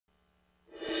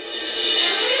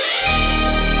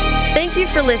Thank you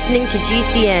for listening to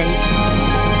GCN.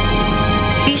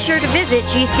 Be sure to visit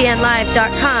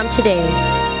GCNlive.com today.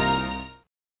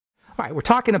 All right, we're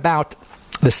talking about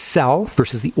the cell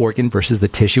versus the organ versus the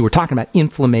tissue. We're talking about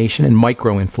inflammation and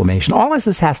microinflammation. All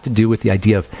this has to do with the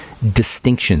idea of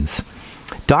distinctions.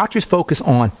 Doctors focus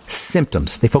on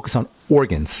symptoms. They focus on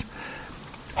organs.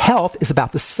 Health is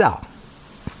about the cell.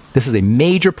 This is a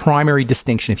major primary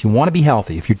distinction. If you want to be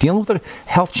healthy, if you're dealing with a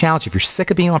health challenge, if you're sick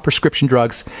of being on prescription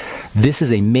drugs, this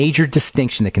is a major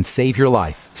distinction that can save your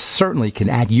life. Certainly can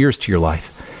add years to your life.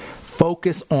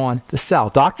 Focus on the cell.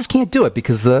 Doctors can't do it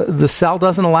because the cell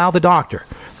doesn't allow the doctor.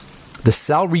 The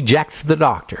cell rejects the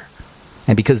doctor.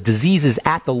 And because disease is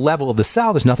at the level of the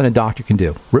cell, there's nothing a doctor can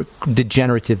do.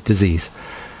 Degenerative disease.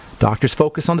 Doctors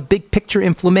focus on the big picture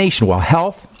inflammation, while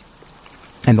health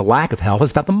and the lack of health is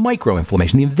about the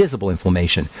microinflammation, the invisible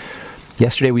inflammation.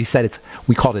 Yesterday we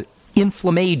called it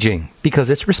inflammaging because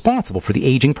it's responsible for the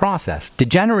aging process.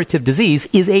 Degenerative disease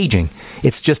is aging.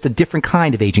 It's just a different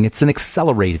kind of aging. It's an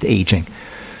accelerated aging.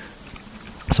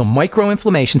 So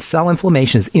microinflammation, cell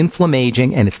inflammation is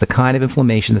inflammaging, and it's the kind of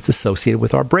inflammation that's associated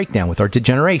with our breakdown, with our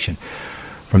degeneration.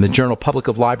 From the journal Public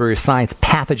of Library of Science,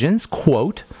 pathogens,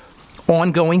 quote,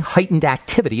 ongoing heightened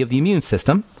activity of the immune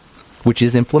system, which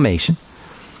is inflammation,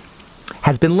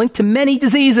 has been linked to many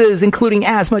diseases, including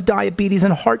asthma, diabetes,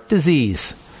 and heart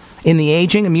disease. In the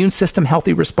aging immune system,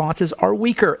 healthy responses are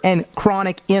weaker, and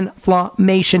chronic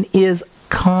inflammation is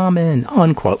common,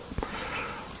 unquote.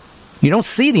 You don't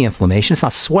see the inflammation. It's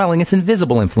not swelling. It's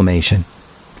invisible inflammation.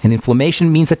 And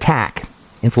inflammation means attack.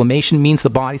 Inflammation means the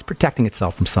body's protecting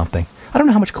itself from something. I don't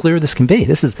know how much clearer this can be.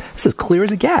 This is as clear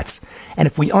as it gets. And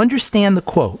if we understand the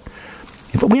quote,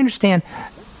 if we understand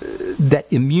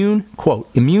that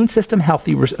immune system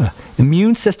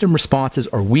responses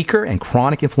are weaker and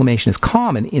chronic inflammation is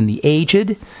common in the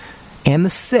aged and the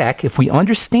sick, if we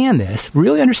understand this,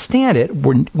 really understand it,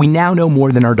 we now know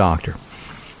more than our doctor,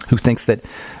 who thinks that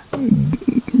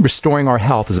restoring our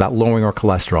health is about lowering our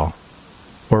cholesterol,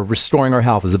 or restoring our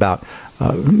health is about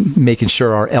making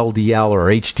sure our LDL or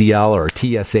HDL or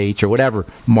TSH or whatever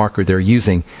marker they're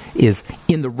using is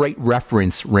in the right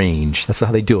reference range. That's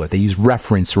how they do it. They use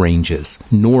reference ranges,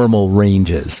 normal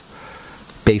ranges,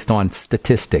 based on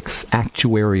statistics,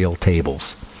 actuarial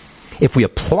tables. If we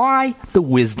apply the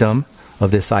wisdom of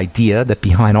this idea that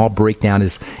behind all breakdown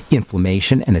is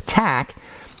inflammation and attack,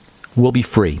 we'll be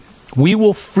free. We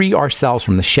will free ourselves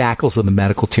from the shackles of the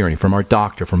medical tyranny, from our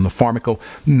doctor, from the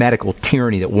pharmaco-medical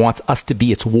tyranny that wants us to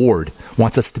be its ward,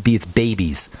 wants us to be its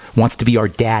babies, wants to be our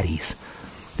daddies.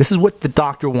 This is what the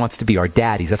doctor wants to be, our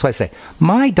daddies. That's why I say,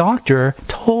 my doctor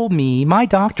told me, my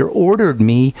doctor ordered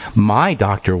me, my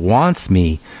doctor wants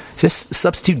me. Just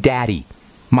substitute daddy.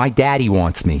 My daddy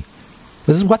wants me.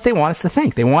 This is what they want us to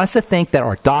think. They want us to think that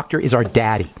our doctor is our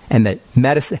daddy and that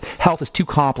health is too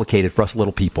complicated for us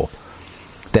little people,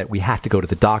 that we have to go to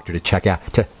the doctor to check out,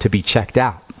 to be checked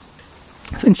out.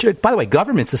 And by the way,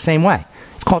 government's the same way.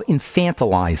 It's called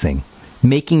infantilizing,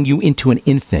 making you into an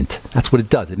infant. That's what it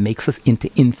does. It makes us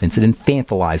into infants. It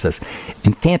infantilizes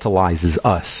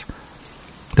us.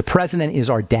 The president is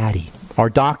our daddy. Our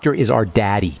doctor is our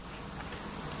daddy.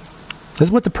 This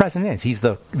is what the president is. He's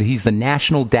the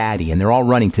national daddy, and they're all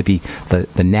running to be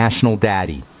the national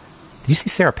daddy. Did you see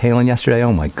Sarah Palin yesterday?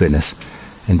 Oh my goodness.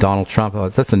 And Donald Trump,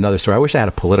 that's another story. I wish I had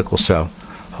a political show.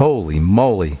 Holy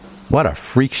moly. What a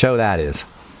freak show that is.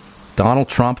 Donald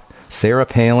Trump, Sarah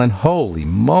Palin, holy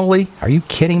moly. Are you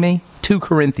kidding me? 2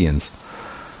 Corinthians.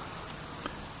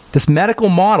 This medical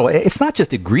model, it's not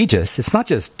just egregious. It's not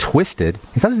just twisted.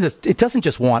 It doesn't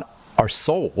just want our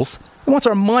souls. It wants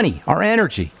our money, our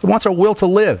energy. It wants our will to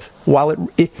live while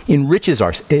it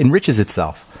enriches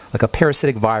itself like a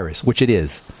parasitic virus, which it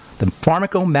is. The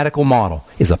pharmaco-medical model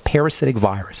is a parasitic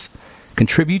virus.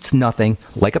 Contributes nothing,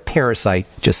 like a parasite,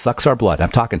 just sucks our blood. I'm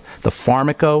talking the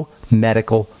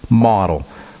pharmaco-medical model.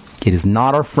 It is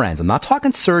not our friends. I'm not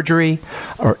talking surgery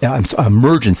or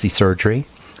emergency surgery.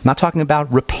 I'm not talking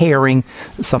about repairing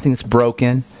something that's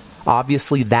broken.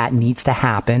 Obviously, that needs to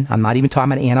happen. I'm not even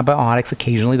talking about antibiotics.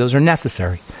 Occasionally, those are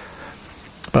necessary.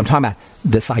 But I'm talking about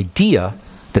this idea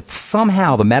that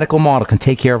somehow the medical model can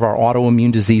take care of our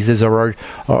autoimmune diseases or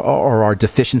our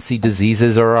deficiency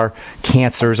diseases or our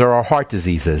cancers or our heart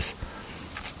diseases.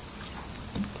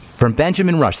 From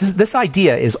Benjamin Rush. This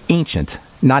idea is ancient.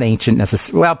 Not ancient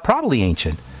necessarily. Well, probably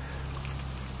ancient.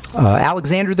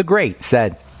 Alexander the Great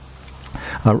said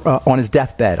on his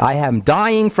deathbed, I am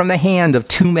dying from the hand of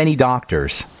too many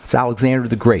doctors. It's Alexander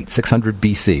the Great, 600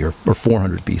 BC or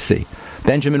 400 BC.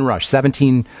 Benjamin Rush,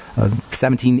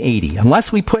 1780.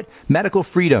 Unless we put medical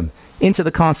freedom into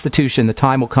the Constitution, the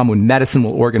time will come when medicine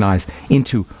will organize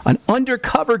into an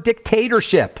undercover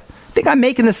dictatorship. Think I'm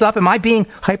making this up? Am I being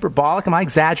hyperbolic? Am I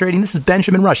exaggerating? This is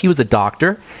Benjamin Rush. He was a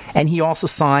doctor, and he also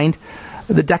signed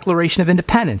the Declaration of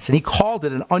Independence, and he called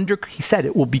it he said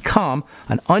it will become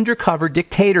an undercover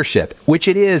dictatorship, which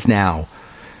it is now,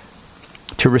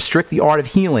 to restrict the art of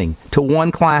healing to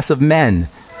one class of men.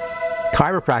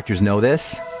 Chiropractors know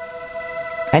this.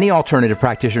 Any alternative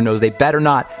practitioner knows they better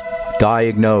not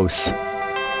diagnose.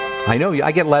 I know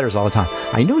I get letters all the time.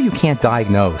 I know you can't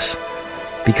diagnose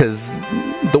because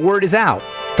the word is out.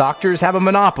 Doctors have a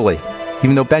monopoly,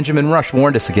 even though Benjamin Rush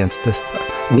warned us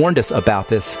about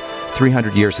this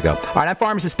 300 years ago. All right, I'm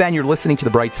Pharmacist Ben. You're listening to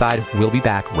The Bright Side. We'll be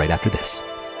back right after this.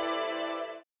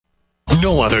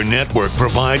 No other network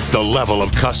provides the level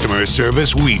of customer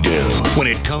service we do. When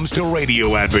it comes to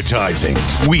radio advertising,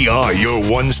 we are your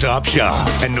one-stop shop.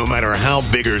 And no matter how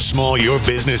big or small your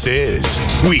business is,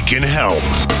 we can help.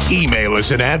 Email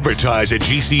us at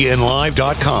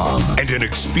advertise@gcnlive.com, and an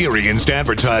experienced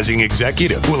advertising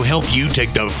executive will help you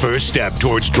take the first step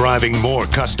towards driving more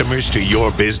customers to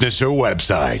your business or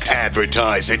website.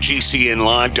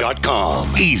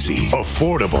 Advertise@gcnlive.com. Easy,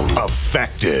 affordable,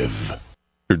 effective.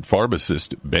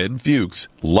 Pharmacist Ben Fuchs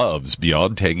loves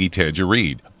Beyond Tangy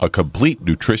Tangerine, a complete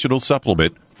nutritional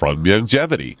supplement from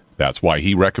Longevity. That's why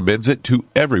he recommends it to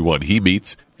everyone he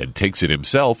meets and takes it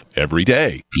himself every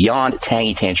day. Beyond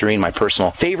Tangy Tangerine, my personal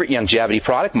favorite longevity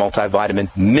product, multivitamin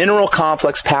mineral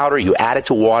complex powder. You add it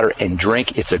to water and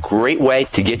drink. It's a great way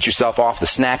to get yourself off the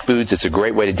snack foods. It's a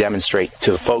great way to demonstrate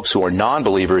to folks who are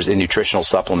non-believers in nutritional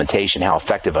supplementation how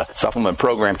effective a supplement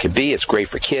program can be. It's great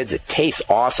for kids. It tastes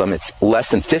awesome. It's less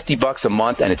than $50 a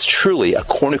month, and it's truly a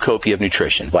cornucopia of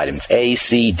nutrition. Vitamins A,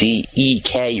 C, D, E,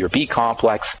 K, your B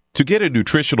complex. To get a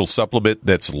nutritional supplement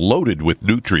that's loaded with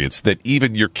nutrients that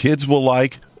even your kids will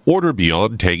like, order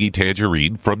Beyond Tangy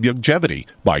Tangerine from Longevity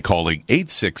by calling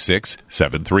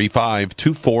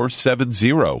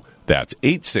 866-735-2470. That's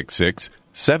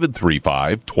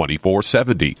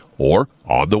 866-735-2470. Or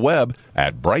on the web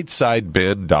at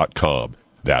brightsideben.com.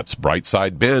 That's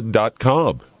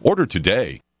brightsideben.com. Order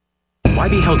today. Why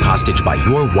be held hostage by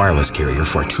your wireless carrier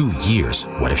for 2 years?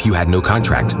 What if you had no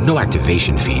contract, no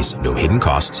activation fees, no hidden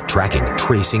costs, tracking,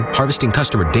 tracing, harvesting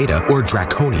customer data, or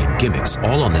draconian gimmicks,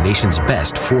 all on the nation's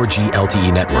best 4G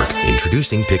LTE network?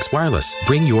 Introducing Pix Wireless.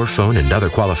 Bring your phone and other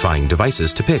qualifying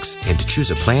devices to Pix and to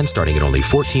choose a plan starting at only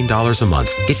 $14 a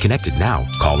month. Get connected now.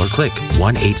 Call or click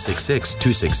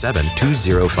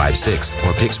 1-866-267-2056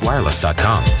 or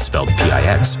pixwireless.com. Spelled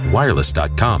P-I-X,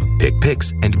 wireless.com. Pick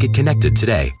Pix and get connected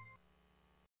today.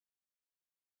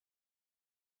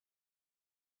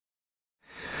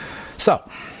 So,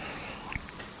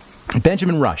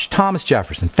 Benjamin Rush, Thomas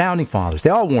Jefferson, founding fathers,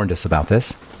 they all warned us about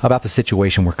this, about the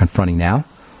situation we're confronting now,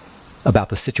 about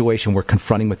the situation we're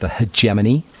confronting with the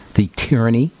hegemony, the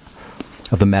tyranny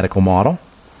of the medical model,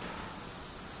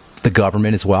 the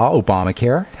government as well,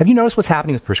 Obamacare. Have you noticed what's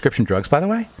happening with prescription drugs, by the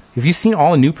way? Have you seen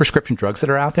all the new prescription drugs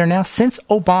that are out there now? Since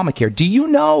Obamacare, do you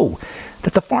know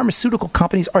that the pharmaceutical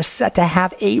companies are set to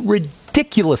have a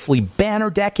ridiculously banner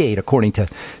decade, according to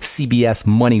CBS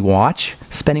Money Watch?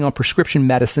 Spending on prescription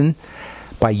medicine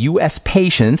by U.S.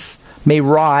 patients may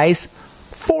rise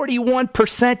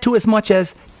 41% to as much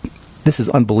as, this is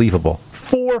unbelievable,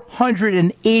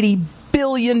 $480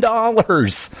 billion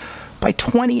by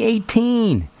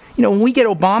 2018. You know, when we get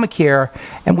Obamacare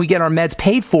and we get our meds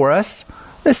paid for us,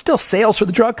 there's still sales for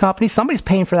the drug companies. Somebody's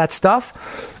paying for that stuff.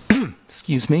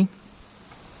 Excuse me.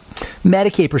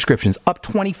 Medicaid prescriptions up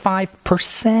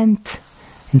 25%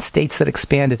 in states that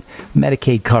expanded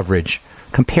Medicaid coverage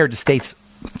compared to states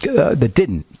that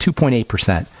didn't,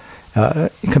 2.8%,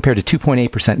 compared to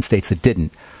 2.8% in states that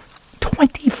didn't.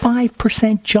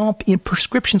 25% jump in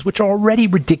prescriptions, which are already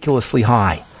ridiculously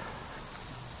high.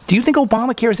 Do you think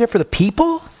Obamacare is there for the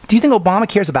people? Do you think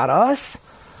Obamacare is about us?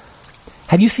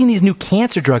 Have you seen these new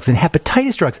cancer drugs and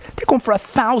hepatitis drugs? They're going for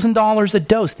 $1,000 a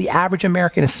dose. The average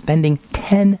American is spending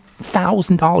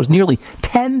 $10,000, nearly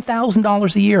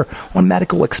 $10,000 a year on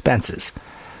medical expenses.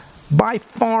 By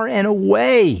far and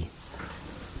away,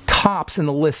 tops in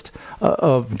the list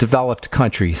of developed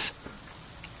countries.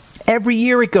 Every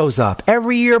year it goes up.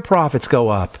 Every year profits go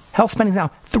up. Health spending is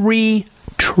now $3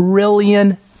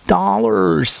 trillion.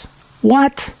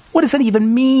 What? What does that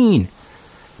even mean?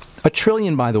 $1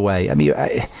 trillion, by the way. I mean,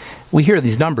 we hear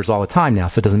these numbers all the time now,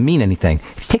 so it doesn't mean anything.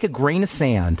 If you take a grain of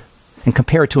sand and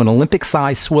compare it to an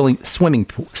Olympic-sized swimming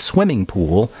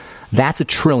pool, that's $1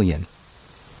 trillion.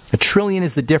 $1 trillion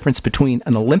is the difference between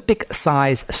an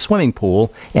Olympic-sized swimming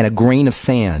pool and a grain of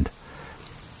sand.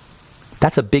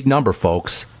 That's a big number,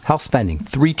 folks. Health spending,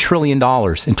 $3 trillion in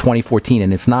 2014,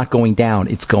 and it's not going down,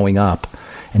 it's going up.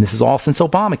 And this is all since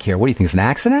Obamacare. What do you think, it's an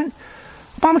accident?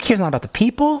 Obamacare is not about the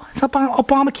people.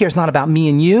 Obamacare is not about me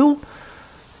and you.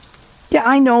 Yeah,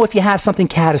 I know if you have something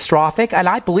catastrophic, and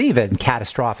I believe in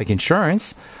catastrophic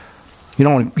insurance, you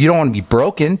don't want to be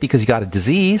broken because you got a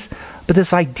disease. But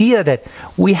this idea that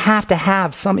we have to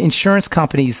have some insurance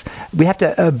companies, we have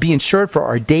to be insured for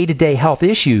our day-to-day health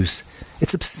issues,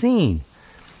 it's obscene.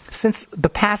 Since the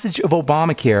passage of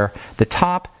Obamacare, the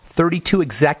top 32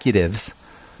 executives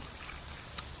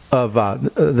of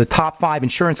the top 5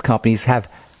 insurance companies have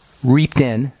reaped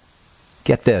in,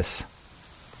 get this,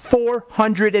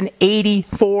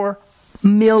 $484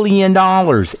 million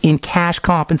in cash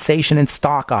compensation and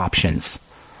stock options.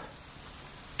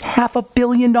 $500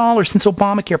 million since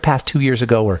Obamacare passed 2 years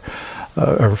ago, or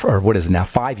what is it now,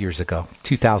 5 years ago,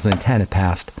 2010 it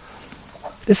passed.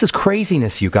 This is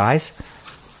craziness, you guys.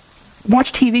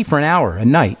 Watch TV for an hour a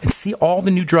night and see all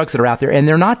the new drugs that are out there, and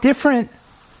they're not different.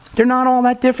 They're not all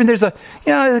that different. There's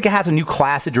they have a new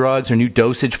class of drugs or new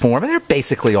dosage form, and they're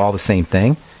basically all the same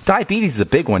thing. Diabetes is a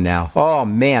big one now. Oh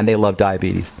man, they love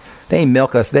diabetes. They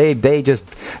milk us. They just,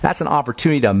 that's an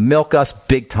opportunity to milk us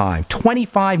big time.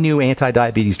 25 new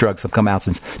anti-diabetes drugs have come out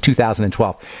since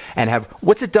 2012. And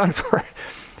what's it done for,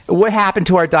 what happened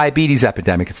to our diabetes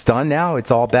epidemic? It's done now.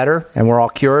 It's all better, and we're all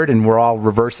cured, and we're all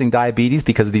reversing diabetes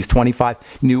because of these 25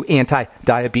 new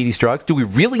anti-diabetes drugs. Do we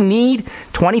really need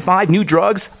 25 new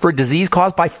drugs for a disease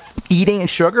caused by eating and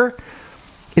sugar?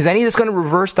 Is any of this going to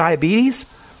reverse diabetes?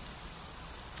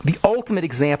 The ultimate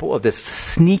example of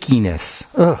this sneakiness,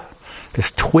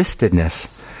 this twistedness,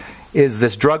 is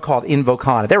this drug called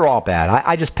Invokana. They're all bad.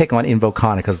 I just pick on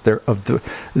Invokana because they're of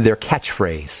their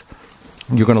catchphrase.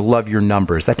 You're going to love your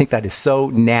numbers. I think that is so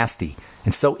nasty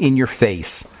and so in your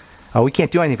face. Oh, we can't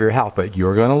do anything for your health, but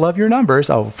you're going to love your numbers.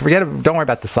 Oh, forget it. Don't worry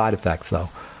about the side effects, though.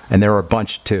 And there are a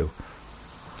bunch, too.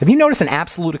 Have you noticed an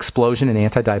absolute explosion in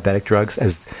anti-diabetic drugs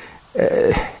as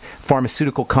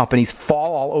pharmaceutical companies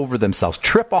fall all over themselves,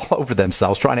 trip all over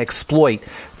themselves, trying to exploit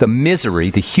the misery,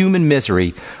 the human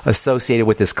misery associated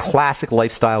with this classic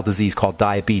lifestyle disease called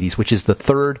diabetes, which is the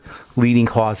 3rd leading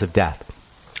cause of death.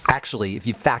 Actually, if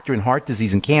you factor in heart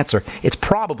disease and cancer, it's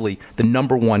probably the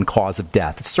 #1 cause of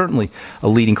death. It's certainly a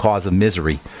leading cause of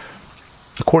misery.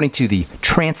 According to the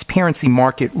Transparency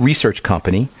Market Research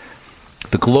Company,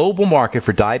 the global market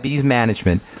for diabetes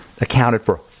management accounted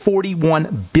for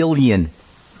 $41 billion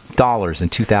in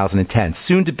 2010,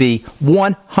 soon to be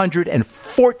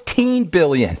 $114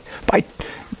 billion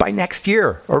by next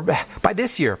year, or by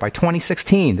this year, by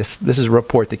 2016. This is a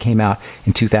report that came out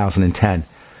in 2010.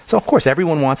 So, of course,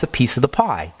 everyone wants a piece of the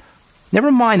pie. Never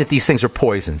mind that these things are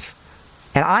poisons.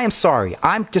 And I am sorry,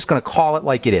 I'm just going to call it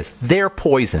like it is. They're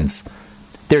poisons.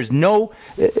 There's no,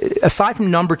 aside from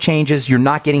number changes, you're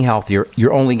not getting healthier,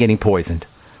 you're only getting poisoned.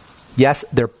 Yes,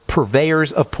 they're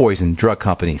purveyors of poison, drug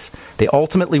companies. They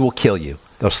ultimately will kill you.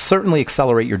 They'll certainly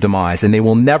accelerate your demise, and they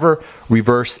will never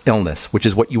reverse illness, which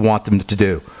is what you want them to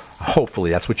do.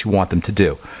 Hopefully, that's what you want them to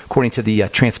do. According to the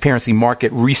Transparency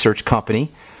Market Research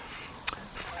Company,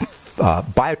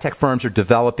 biotech firms are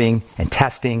developing and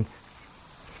testing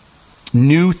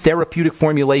new therapeutic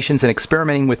formulations and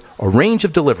experimenting with a range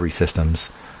of delivery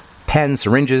systems. Pens,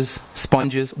 syringes,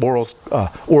 sponges,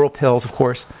 oral pills, of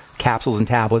course, capsules and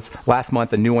tablets. Last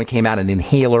month, a new one came out, an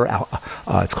inhaler.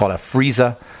 It's called a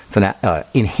Frieza. It's an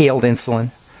inhaled insulin.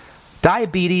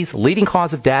 Diabetes, leading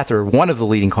cause of death, or one of the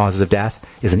leading causes of death,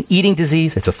 is an eating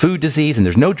disease. It's a food disease, and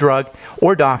there's no drug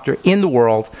or doctor in the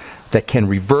world that can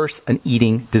reverse an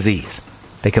eating disease.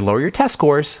 They can lower your test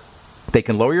scores. They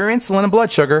can lower your insulin and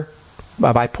blood sugar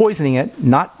by poisoning it,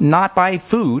 not by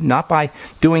food, not by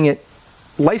doing it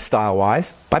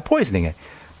lifestyle-wise, by poisoning it.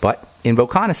 But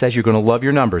Invokana says you're going to love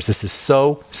your numbers. This is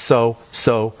so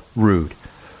rude.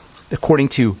 According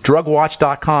to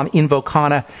DrugWatch.com,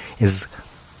 Invokana is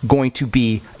going to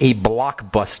be a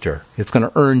blockbuster. It's going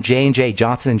to earn J&J,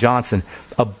 Johnson & Johnson,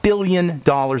 $1 billion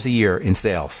a year in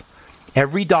sales.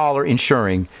 Every dollar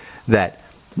ensuring that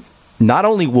not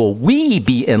only will we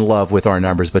be in love with our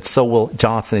numbers, but so will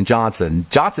Johnson & Johnson.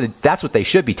 Johnson, that's what they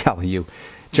should be telling you.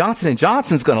 Johnson &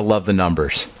 Johnson's going to love the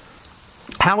numbers.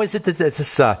 How is it that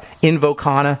this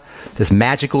Invokana, this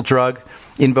magical drug,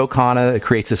 Invokana,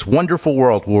 creates this wonderful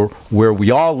world where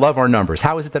we all love our numbers?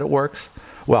 How is it that it works?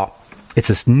 Well, it's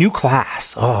this new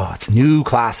class. Oh, it's a new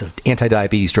class of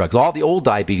anti-diabetes drugs. All the old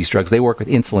diabetes drugs, they work with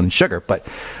insulin and sugar. But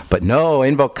no,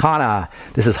 Invokana,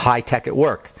 this is high-tech at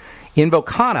work.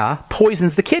 Invokana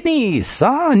poisons the kidneys.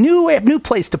 New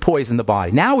place to poison the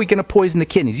body. Now we're going to poison the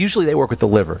kidneys. Usually they work with the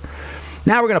liver.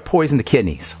 Now we're going to poison the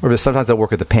kidneys, or sometimes they'll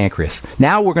work with the pancreas.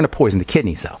 Now we're going to poison the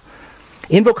kidneys, though.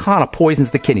 Invokana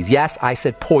poisons the kidneys. Yes, I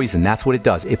said poison. That's what it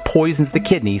does. It poisons the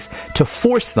kidneys to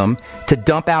force them to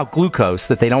dump out glucose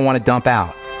that they don't want to dump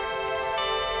out.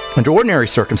 Under ordinary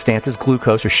circumstances,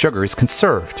 glucose or sugar is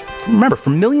conserved. Remember, for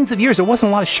millions of years, there wasn't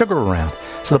a lot of sugar around.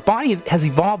 So the body has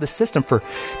evolved a system for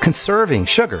conserving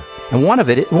sugar. And one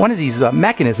of these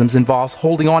mechanisms involves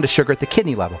holding on to sugar at the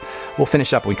kidney level. We'll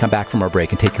finish up when we come back from our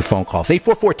break and take your phone calls.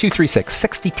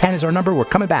 844-236-6010 is our number. We're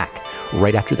coming back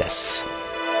right after this.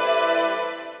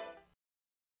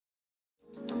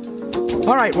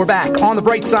 All right, we're back. On the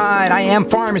bright side, I am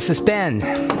Pharmacist Ben.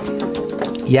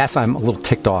 Yes, I'm a little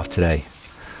ticked off today.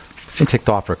 Been ticked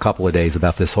off for a couple of days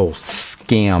about this whole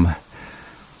scam.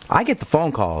 I get the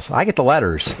phone calls. I get the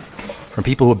letters from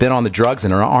people who have been on the drugs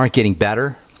and aren't getting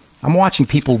better. I'm watching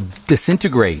people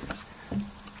disintegrate.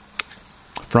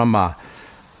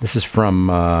 This is from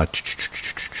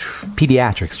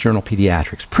Pediatrics, Journal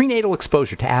Pediatrics. Prenatal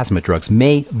exposure to asthma drugs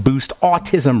may boost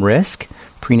autism risk.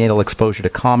 Prenatal exposure to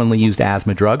commonly used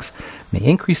asthma drugs may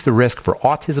increase the risk for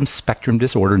autism spectrum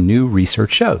disorder, new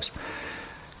research shows.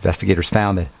 Investigators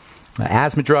found that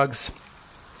asthma drugs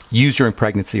used during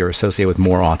pregnancy are associated with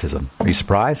more autism. Are you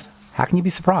surprised? How can you be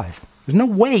surprised? There's no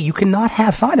way you cannot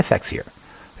have side effects here.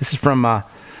 This is from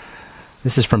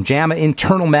JAMA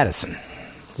Internal Medicine.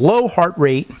 Low heart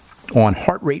rate on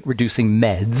heart rate reducing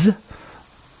meds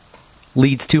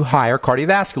leads to higher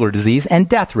cardiovascular disease and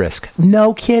death risk.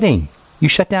 No kidding. You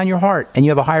shut down your heart and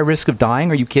you have a higher risk of dying.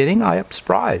 Are you kidding? I am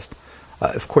surprised.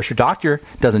 Of course, your doctor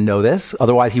doesn't know this.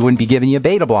 Otherwise, he wouldn't be giving you a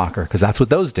beta blocker, because that's what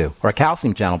those do, or a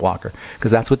calcium channel blocker,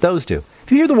 because that's what those do.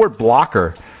 If you hear the word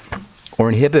blocker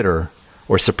or inhibitor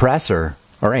or suppressor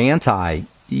or anti,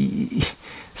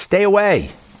 stay away.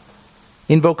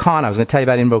 Invokana. I was going to tell you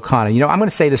about Invokana. You know, I'm going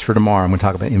to say this for tomorrow. I'm going to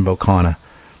talk about Invokana.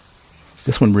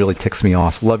 This one really ticks me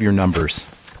off. Love your numbers.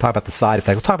 Talk about the side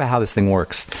effect. We'll talk about how this thing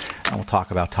works. And we'll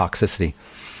talk about toxicity.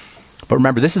 But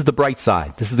remember, this is the bright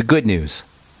side. This is the good news.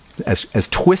 As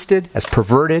twisted, as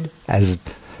perverted, as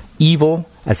evil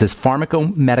as this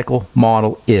pharmacomedical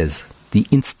model is, the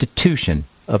institution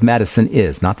of medicine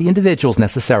is, not the individuals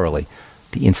necessarily,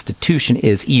 the institution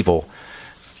is evil.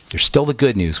 There's still the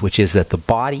good news, which is that the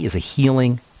body is a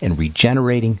healing and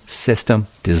regenerating system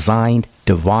designed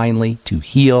divinely to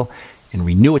heal and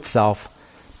renew itself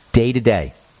day to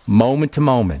day, moment to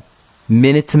moment,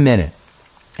 minute to minute.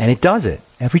 And it does it.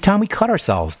 Every time we cut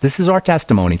ourselves, this is our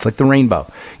testimony. It's like the rainbow.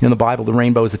 You know, in the Bible, the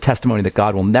rainbow is the testimony that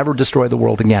God will never destroy the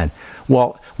world again.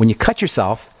 Well, when you cut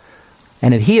yourself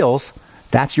and it heals,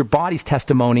 that's your body's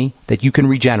testimony that you can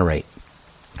regenerate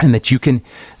and that you can,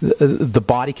 the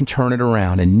body can turn it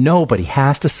around, and nobody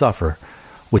has to suffer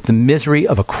with the misery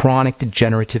of a chronic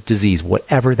degenerative disease,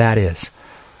 whatever that is.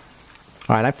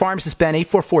 All right, I'm Pharmacist Ben.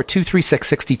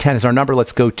 844-236-6010 is our number.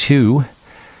 Let's go to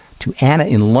Anna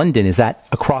in London. Is that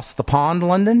across the pond,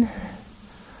 London?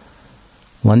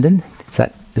 London?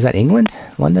 Is that England?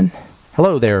 London?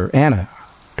 Hello there, Anna.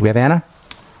 Do we have Anna?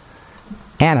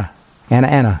 Anna.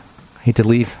 I hate to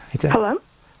leave. Hello?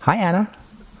 Hi, Anna.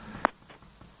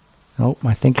 Oh,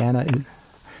 I think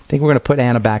we're going to put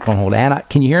Anna back on hold. Anna,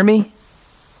 can you hear me?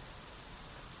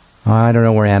 I don't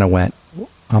know where Anna went.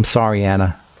 I'm sorry,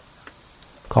 Anna.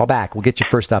 Call back. We'll get you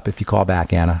first up if you call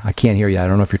back, Anna. I can't hear you. I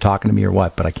don't know if you're talking to me or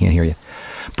what, but I can't hear you.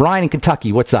 Brian in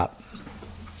Kentucky, what's up?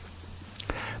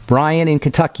 Brian in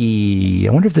Kentucky.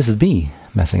 I wonder if this is me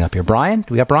messing up here. Brian?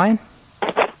 Do we have Brian?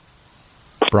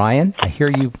 Brian, I hear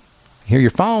you. I hear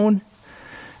your phone.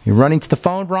 You're running to the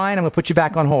phone, Brian. I'm going to put you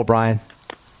back on hold, Brian.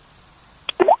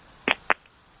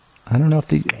 I don't know if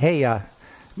hey,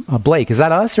 Blake, is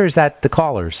that us or is that the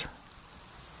callers?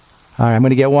 All right, I'm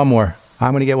going to get one more.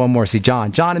 See,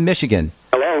 John in Michigan.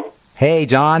 Hello. Hey,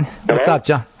 John. Hello? What's up,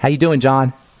 John? How you doing,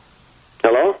 John?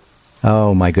 Hello.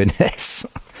 Oh my goodness.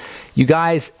 You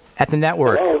guys at the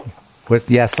network. Hello.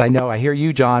 Yes, I know. I hear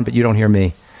you, John, but you don't hear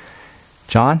me.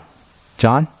 John?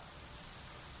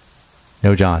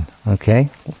 No, John. Okay.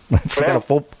 Let's get a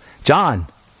full. John.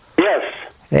 Yes.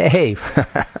 Hey.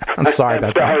 I'm sorry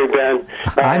about that. I'm sorry, Ben.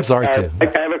 I'm sorry too. I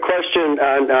have a question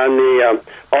on the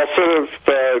ulcerative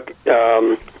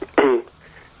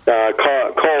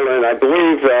colon. I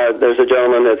believe there's a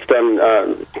gentleman that's done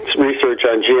research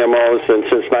on GMOs, and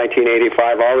since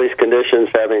 1985, all these conditions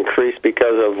have increased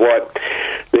because of what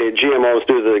the GMOs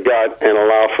do to the gut and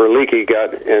allow for leaky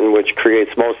gut, and which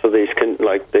creates most of these,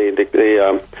 like the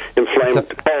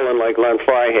inflamed colon, like Len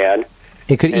Fry had.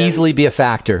 It could easily be a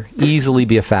factor. Easily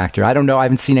be a factor. I don't know. I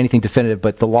haven't seen anything definitive,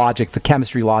 but the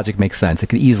chemistry logic makes sense. It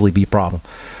could easily be a problem.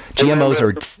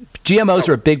 GMOs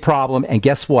are a big problem, and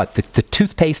guess what? The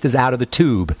toothpaste is out of the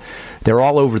tube. They're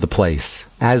all over the place,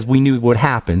 as we knew would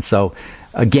happen. So,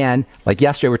 again, like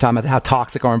yesterday, we were talking about how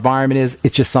toxic our environment is.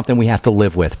 It's just something we have to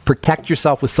live with. Protect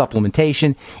yourself with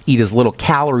supplementation. Eat as little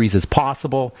calories as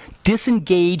possible.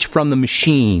 Disengage from the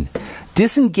machine.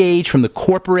 Disengage from the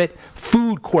corporate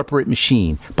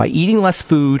machine by eating less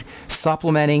food,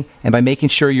 supplementing, and by making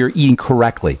sure you're eating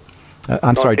correctly.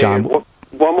 I'm sorry, John.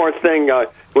 One more thing.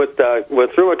 With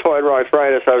rheumatoid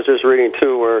arthritis, I was just reading,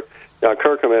 too, where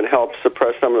curcumin helps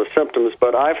suppress some of the symptoms.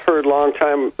 But I've heard a long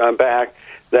time back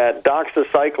that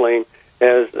doxycycline,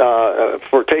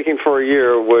 for taking for a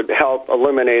year, would help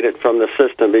eliminate it from the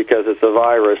system because it's a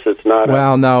virus. It's not.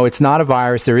 Well, no, it's not a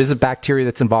virus. There is a bacteria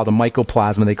that's involved, a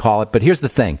mycoplasma, they call it. But here's the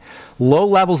thing. Low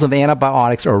levels of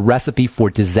antibiotics are a recipe for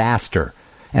disaster.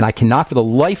 And I cannot for the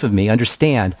life of me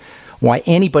understand why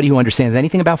anybody who understands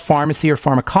anything about pharmacy or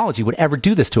pharmacology would ever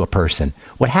do this to a person.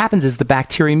 What happens is the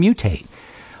bacteria mutate.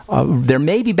 There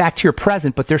may be bacteria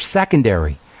present, but they're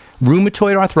secondary.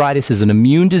 Rheumatoid arthritis is an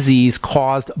immune disease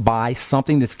caused by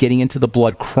something that's getting into the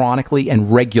blood chronically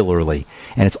and regularly.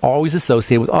 And it's always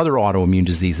associated with other autoimmune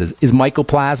diseases. Is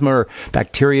mycoplasma or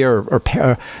bacteria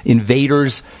or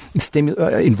invaders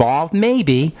involved?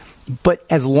 Maybe. But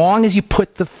as long as you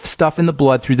put the stuff in the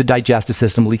blood through the digestive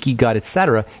system, leaky gut,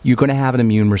 etc., you're going to have an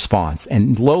immune response.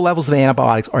 And low levels of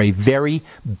antibiotics are a very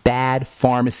bad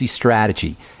pharmacy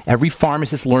strategy. Every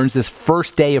pharmacist learns this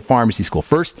first day of pharmacy school,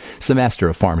 first semester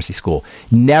of pharmacy school.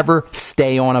 Never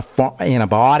stay on an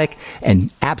antibiotic, and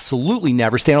absolutely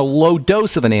never stay on a low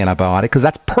dose of an antibiotic, because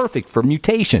that's perfect for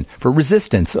mutation, for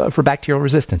resistance, for bacterial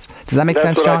resistance. Does that make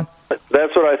sense, John?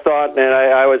 That's what I thought, and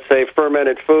I would say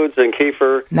fermented foods and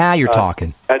kefir. Now you're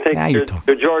talking. I think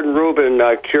the Jordan Rubin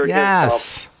cured himself.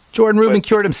 Yes, Jordan Rubin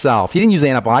cured himself. He didn't use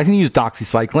antibiotics. He didn't use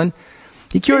doxycycline.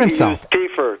 He cured himself. He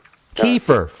used kefir.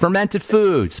 Kefir, fermented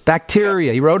foods,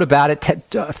 bacteria. He wrote about it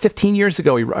 15 years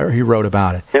ago. He wrote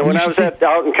about it. And when I was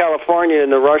out in California in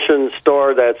the Russian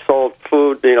store that sold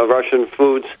food, Russian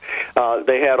foods,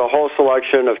 they had a whole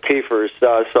selection of kefirs.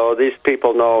 So these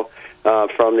people know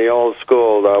from the old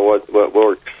school what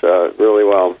works really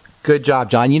well. Good job,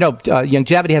 John.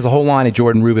 Longevity has a whole line of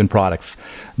Jordan Rubin products,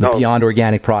 the Beyond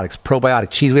Organic products,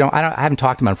 probiotic cheese. I haven't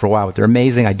talked about them for a while, but they're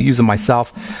amazing. I use them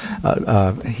myself.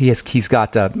 He's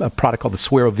got a product called the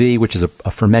Suero V, which is a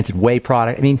fermented whey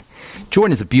product. I mean,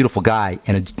 Jordan is a beautiful guy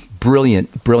and a brilliant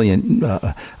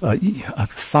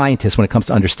scientist when it comes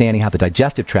to understanding how the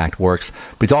digestive tract works.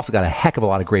 But he's also got a heck of a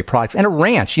lot of great products and a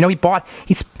ranch.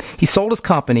 He sold his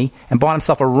company and bought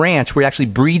himself a ranch where he actually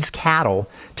breeds cattle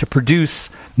to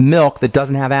produce milk that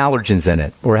doesn't have allergens in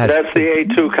it. That's the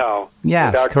A2 cow.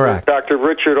 Yes, correct. Dr.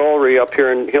 Richard Olry up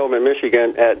here in Hillman,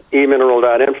 Michigan at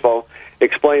eMineral.info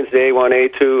explains the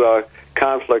A1, A2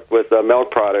 conflict with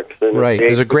milk products. And right.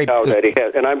 There's a great cow that he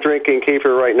has. And I'm drinking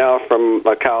kefir right now from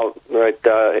a cow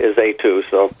that is A2.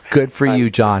 So good for you,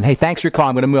 John. Hey, thanks for your call.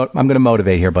 I'm going to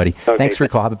motivate here, buddy. Okay. Thanks for your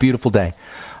call. Have a beautiful day.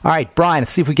 All right, Brian,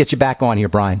 let's see if we get you back on here,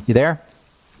 Brian. You there?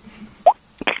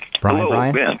 Hello,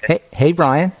 Brian. Ben. Hey,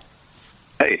 Brian.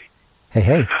 Hey.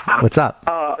 Hey. What's up?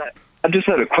 I just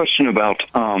had a question about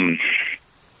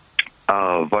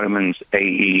vitamins A,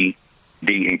 E,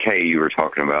 D, and K you were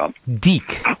talking about.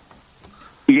 DEEK.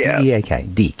 Yeah. D-E-A-K.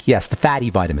 DEEK. Yes, the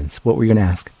fatty vitamins. What were you going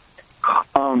to ask?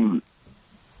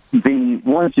 The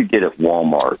ones you get at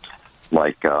Walmart,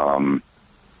 like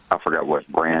I forgot what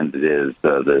brand it is,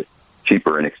 the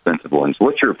cheaper, inexpensive ones.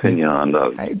 What's your opinion on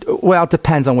those? Well, it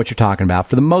depends on what you're talking about.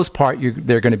 For the most part,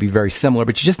 they're going to be very similar,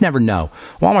 but you just never know.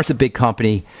 Walmart's a big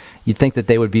company. You'd think that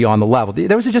they would be on the level.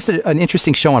 There was just an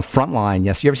interesting show on Frontline.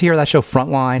 Yes, you ever hear that show,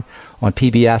 Frontline, on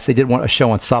PBS? They did a show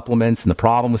on supplements and the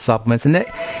problem with supplements, and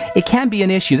it can be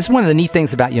an issue. This is one of the neat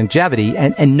things about longevity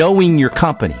and knowing your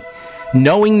company.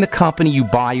 Knowing the company you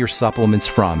buy your supplements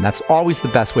from. That's always the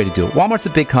best way to do it. Walmart's a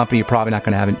big company. You're probably not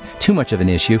going to have too much of an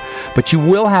issue, but you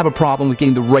will have a problem with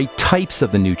getting the right types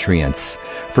of the nutrients.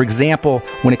 For example,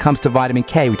 when it comes to vitamin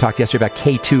K, we talked yesterday about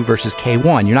K2 versus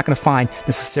K1. You're not going to find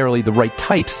necessarily the right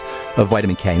types of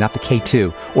vitamin K, not the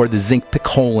K2, or the zinc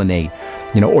picolinate,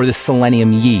 or the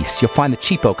selenium yeast. You'll find the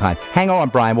cheapo kind. Hang on,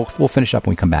 Brian. We'll finish up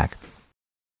when we come back.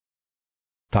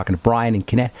 Talking to Brian in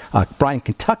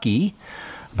Kentucky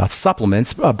about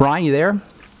supplements. Brian, you there?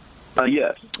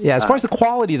 Yes. Yeah, as far as the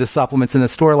quality of the supplements in a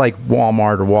store like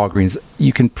Walmart or Walgreens,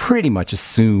 you can pretty much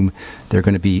assume they're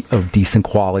going to be of decent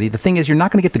quality. The thing is, you're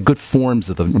not going to get the good forms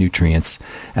of the nutrients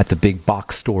at the big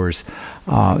box stores.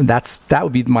 That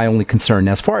would be my only concern.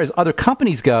 Now, as far as other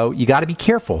companies go, you got to be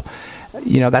careful.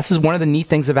 This is one of the neat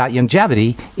things about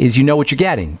longevity is you know what you're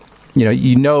getting. We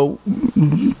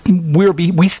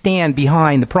stand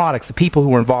behind the products. The people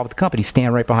who are involved with the company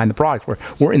stand right behind the products.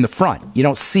 We're in the front. You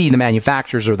don't see the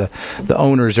manufacturers or the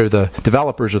owners or the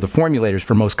developers or the formulators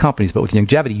for most companies, but with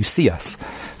longevity, you see us.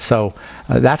 So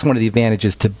that's one of the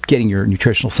advantages to getting your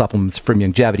nutritional supplements from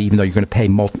longevity, even though you're going to pay,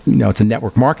 it's a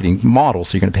network marketing model,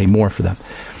 so you're going to pay more for them.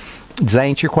 Does that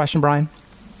answer your question, Brian?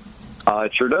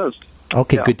 It sure does.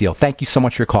 Okay, yeah. Good deal. Thank you so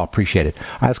much for your call. Appreciate it.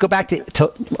 All right, let's go back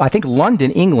to I think, London,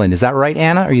 England. Is that right,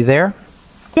 Anna? Are you there?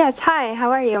 Yes. Hi.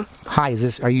 How are you? Hi.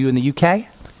 Are you in the UK?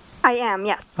 I am,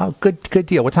 yes. Oh, good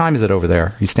deal. What time is it over there?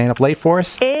 Are you staying up late for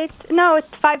us? No, it's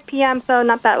 5 p.m., so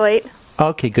not that late.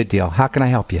 Okay, good deal. How can I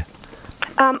help you?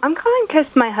 I'm calling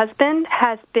because my husband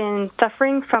has been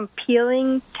suffering from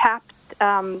peeling, chapped,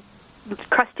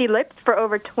 crusty lips for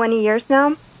over 20 years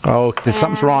now. Oh,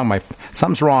 something's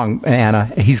wrong, Anna.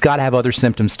 He's got to have other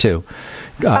symptoms too.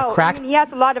 He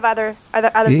has a lot of other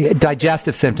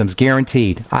digestive symptoms,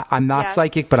 guaranteed. I'm not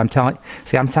psychic, but I'm telling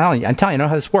you, I know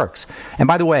how this works. And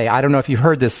by the way, I don't know if you've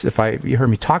heard this, you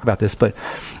heard me talk about this, but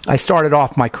I started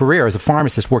off my career as a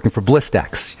pharmacist working for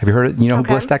Blistex. Have you heard? Who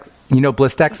Blistex? You know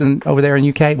Blistex over there in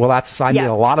UK? Well, I made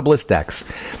a lot of Blistex.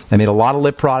 I made a lot of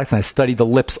lip products, and I studied the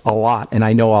lips a lot, and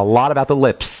I know a lot about the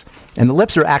lips. And the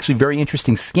lips are actually very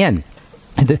interesting skin.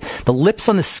 The lips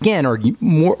on the skin are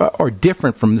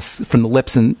different from the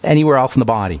lips anywhere else in the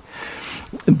body.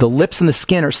 The lips and the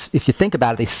skin are, if you think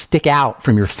about it, they stick out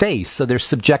from your face, so they're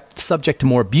subject to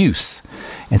more abuse.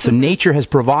 And so nature has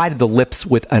provided the lips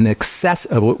with an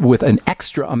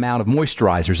extra amount of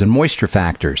moisturizers and moisture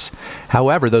factors.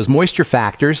 However, those moisture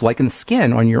factors, like in the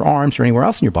skin on your arms or anywhere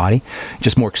else in your body,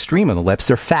 just more extreme on the lips,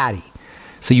 they're fatty.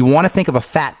 So you want to think of a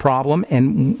fat problem,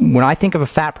 and when I think of a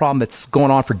fat problem that's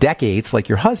going on for decades, like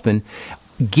your husband,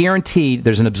 guaranteed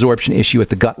there's an absorption issue at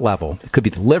the gut level. It could be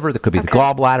the liver, it could be the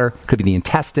gallbladder, it could be the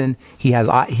intestine. He has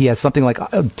something like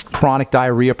chronic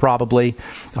diarrhea, probably,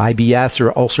 IBS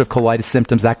or ulcerative colitis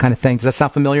symptoms, that kind of thing. Does that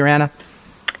sound familiar, Anna?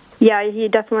 Yeah, he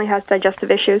definitely has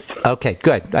digestive issues. Okay,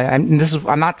 good.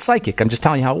 I'm not psychic. I'm just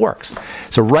telling you how it works.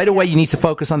 So right away, you need to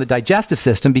focus on the digestive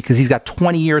system because he's got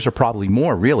 20 years or probably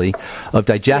more, really, of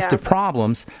digestive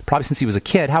problems, probably since he was a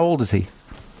kid. How old is he?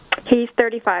 He's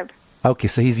 35. Okay,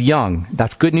 so he's young.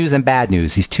 That's good news and bad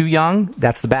news. He's too young.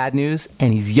 That's the bad news.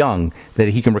 And he's young, that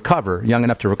he can recover, young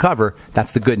enough to recover.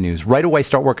 That's the good news. Right away,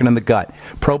 start working on the gut.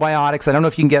 Probiotics. I don't know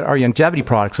if you can get our longevity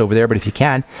products over there, but if you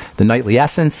can, the Nightly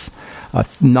Essence,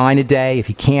 9 a day. If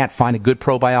you can't, find a good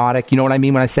probiotic. You know what I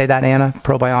mean when I say that, Anna?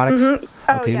 Probiotics? Mm-hmm.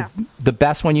 Oh, okay. Yeah. The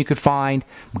best one you could find.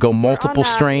 Go multiple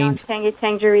strains. Tangy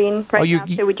Tangerine now,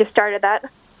 so we just started that.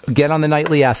 Get on the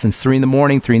Nightly Essence, 3 in the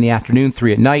morning, 3 in the afternoon,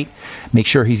 3 at night. Make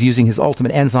sure he's using his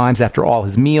ultimate enzymes after all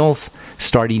his meals.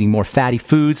 Start eating more fatty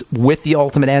foods with the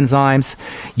ultimate enzymes.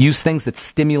 Use things that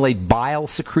stimulate bile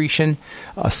secretion,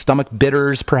 stomach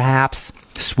bitters perhaps,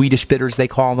 Swedish bitters they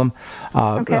call them,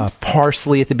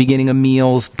 parsley at the beginning of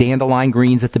meals, dandelion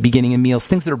greens at the beginning of meals,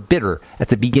 things that are bitter at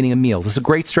the beginning of meals. This is a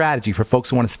great strategy for folks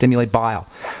who want to stimulate bile.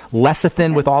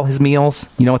 Lecithin with all his meals,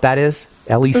 you know what that is?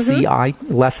 LECI,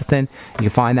 lecithin. You can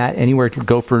find that anywhere.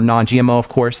 Go for non-GMO, of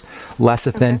course.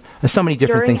 Lecithin. There's so many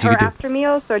different things you could do. After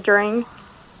meals or during?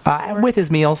 With his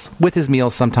meals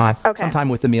sometime. Okay. Sometime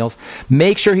with the meals.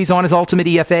 Make sure he's on his ultimate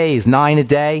EFAs, 9 a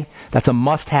day. That's a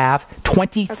must-have.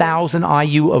 20,000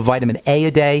 IU of vitamin A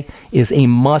a day is a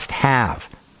must-have.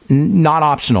 Not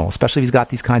optional, especially if he's got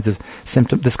these kinds of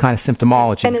this kind of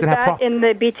symptomology. And he's is that in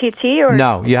the BTT? Or?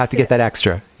 No, you have to get that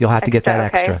extra. You'll have to get that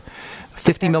extra.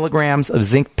 50 milligrams of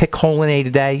zinc picolinate a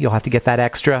day. You'll have to get that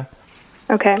extra.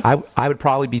 Okay. I would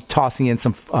probably be tossing in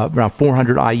some around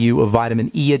 400 IU of vitamin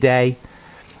E a day.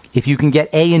 If you can get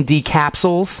A and D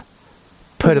capsules,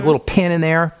 put a little pin in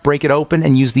there, break it open,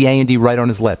 and use the A and D right on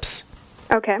his lips.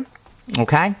 Okay.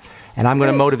 Okay? And I'm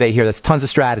going to motivate here. That's tons of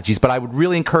strategies, but I would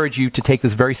really encourage you to take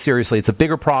this very seriously. It's a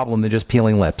bigger problem than just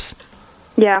peeling lips.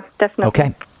 Yeah, definitely.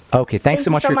 Okay. Okay. Thanks so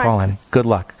much for your call, Annie. Good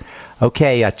luck.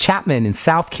 Okay, Chapman in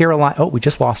South Carolina. Oh, we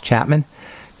just lost Chapman.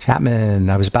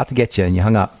 Chapman, I was about to get you, and you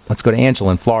hung up. Let's go to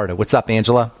Angela in Florida. What's up,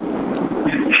 Angela?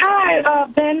 Hi,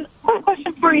 Ben. One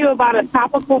question for you about a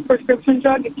topical prescription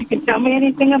drug, if you can tell me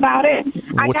anything about it.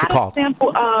 What's it called? I got a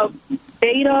sample of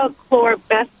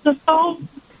beta-chlorobenzone.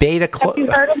 Have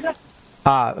you heard of this?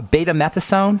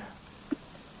 Beta-methasone?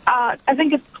 I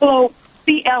think it's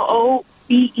CLOBETASOL.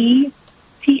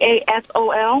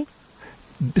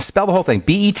 Spell the whole thing.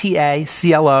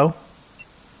 BETACLO.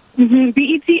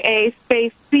 BETA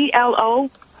space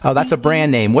CLO. Oh, that's a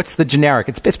brand name. What's the generic?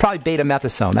 It's probably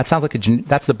beta-methasone. That sounds like Mm-hmm.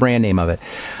 that's the brand name of it.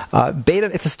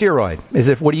 Beta, it's a steroid.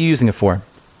 What are you using it for?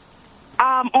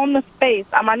 on the face.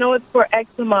 I know it's for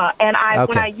eczema, and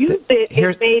when I used it,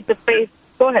 it made the face.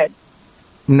 Go ahead.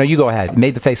 No, you go ahead.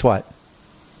 Made the face what?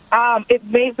 It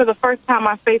made for the first time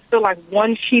my face feel like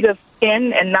one sheet of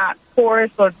skin and not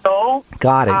porous or dull.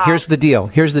 Got it. Here's the deal.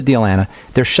 Here's the deal, Anna.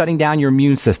 They're shutting down your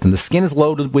immune system. The skin is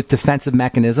loaded with defensive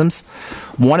mechanisms.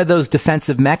 One of those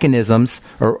defensive mechanisms,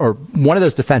 or one of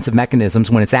those defensive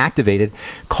mechanisms, when it's activated,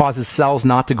 causes cells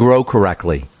not to grow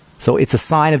correctly. So it's a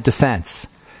sign of defense.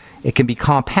 It can be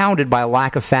compounded by a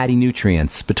lack of fatty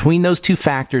nutrients. Between those two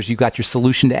factors, you've got your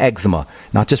solution to eczema.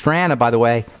 Not just for Anna, by the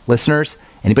way. Listeners,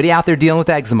 anybody out there dealing with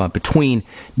eczema, between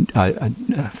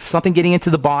something getting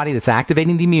into the body that's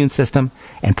activating the immune system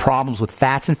and problems with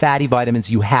fats and fatty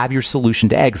vitamins, you have your solution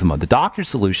to eczema. The doctor's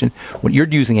solution, what you're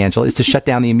using, Angela, is to shut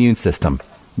down the immune system.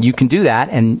 You can do that,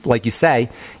 and like you say,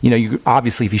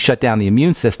 obviously if you shut down the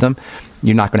immune system,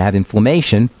 you're not going to have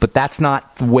inflammation, but that's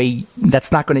not going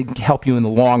to help you in the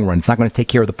long run. It's not going to take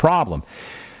care of the problem.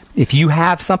 If you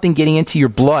have something getting into your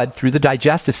blood through the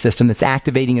digestive system that's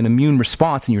activating an immune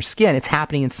response in your skin, it's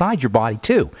happening inside your body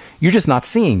too. You're just not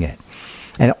seeing it.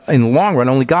 And in the long run,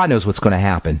 only God knows what's going to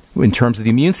happen. In terms of the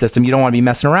immune system, you don't want to be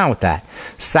messing around with that.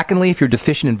 Secondly, if you're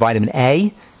deficient in vitamin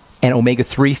A and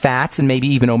omega-3 fats and maybe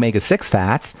even omega-6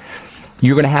 fats,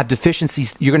 you're going to have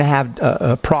deficiencies. You're going to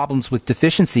have problems with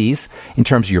deficiencies in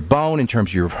terms of your bone, in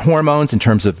terms of your hormones, in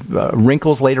terms of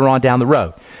wrinkles later on down the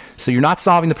road. So you're not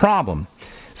solving the problem.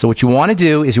 So what you want to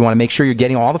do is you want to make sure you're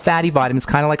getting all the fatty vitamins,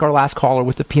 kind of like our last caller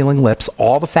with the peeling lips,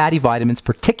 all the fatty vitamins,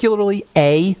 particularly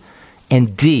A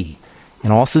and D,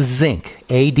 and also zinc.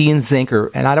 A, D, and zinc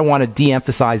and I don't want to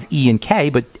de-emphasize E and K,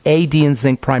 but A, D, and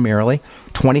zinc primarily.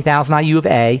 20,000 IU of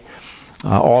A.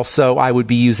 Also, I would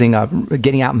be using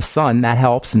getting out in the sun. That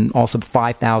helps. And also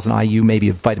 5,000 IU maybe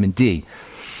of vitamin D.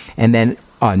 And then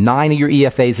 9 of your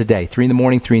EFAs a day. 3 in the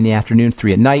morning, 3 in the afternoon,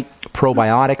 3 at night.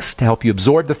 Probiotics to help you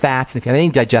absorb the fats. And if you have any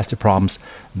digestive problems,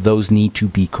 those need to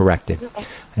be corrected.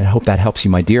 And I hope that helps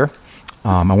you, my dear.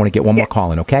 I want to get one more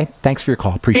call in, okay? Thanks for your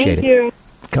call. Appreciate it.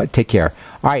 Thank you. Take care.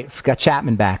 All right, let's got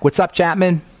Chapman back. What's up,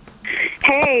 Chapman?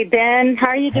 Hey, Ben. How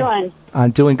are you doing?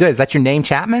 I'm doing good. Is that your name,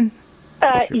 Chapman?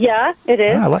 Yeah, it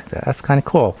is. Oh, I like that. That's kind of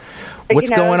cool. What's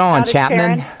going on,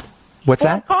 Chapman? What's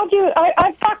that? I called you.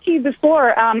 I've talked to you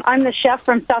before. I'm the chef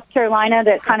from South Carolina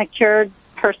that kind of cured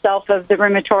herself of the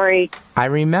rheumatoid. I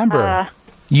remember.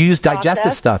 You used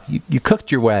digestive stuff. You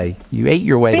cooked your way. You ate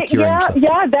your way to curing yourself.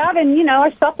 Yeah, that, and I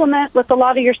supplement with a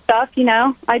lot of your stuff.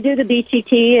 I do the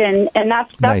BTT, and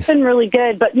that's nice. Been really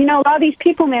good. But a lot of these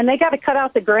people, man, they got to cut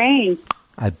out the grains.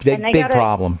 A big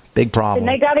problem. And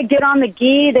they got to get on the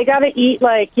ghee. They got to eat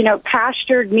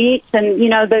pastured meats, and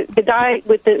the guy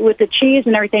with the cheese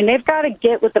and everything. They've got to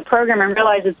get with the program and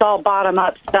realize it's all bottom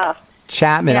up stuff.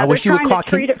 Chapman, I wish you would call.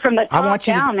 Treat it from the top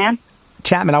down, man.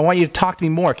 Chapman, I want you to talk to me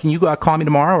more. Can you call me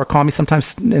tomorrow or call me sometime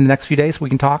in the next few days so we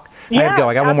can talk? Yeah, I got to go.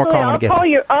 I got one more call I want to get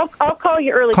to. I'll call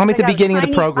you early. Call me at the beginning of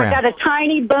the program. I got a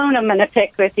tiny bone I'm going to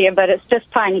pick with you, but it's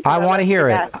just tiny. I want to hear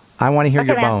it. I want to hear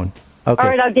your bone. Okay. All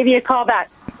right, I'll give you a call back.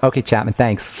 Okay, Chapman,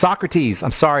 thanks. Socrates,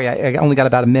 I'm sorry, I only got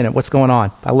about a minute. What's going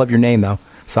on? I love your name, though,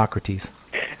 Socrates.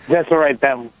 That's all right,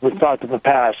 Ben. We've talked in the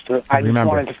past. I just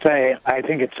wanted to say I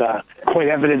think it's quite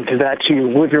evident that you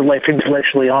live your life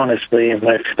intellectually honestly. And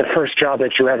the first job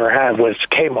that you ever had was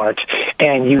Kmart,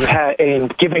 and you had in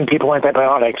giving people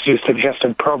antibiotics, you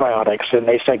suggested probiotics, and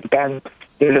they said, Ben,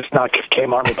 you're just not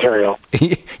Kmart material. Do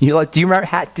you remember?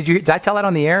 Did I tell that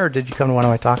on the air, or did you come to one of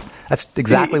my talks? That's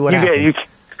exactly what happened.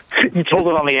 You told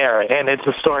it on the air, and it's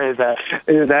a story that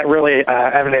really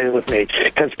emanated with me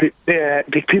because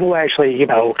people actually,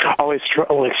 always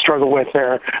struggle with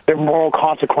their moral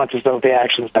consequences of the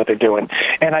actions that they're doing.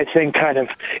 And I think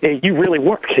you really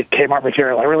work at Kmart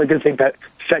material. I really did think that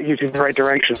set you in the right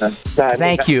direction.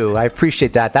 Thank you. I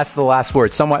appreciate that. That's the last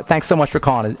word. Thanks so much for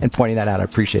calling and pointing that out. I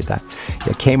appreciate that.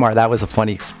 Yeah, Kmart, that was a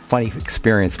funny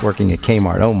experience working at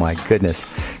Kmart. Oh, my goodness.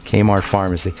 Kmart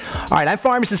Pharmacy. All right, I'm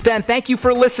Pharmacist Ben. Thank you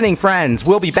for listening, friends.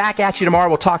 We'll be back at you tomorrow.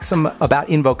 We'll talk some about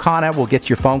Invocana. We'll get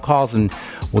your phone calls, and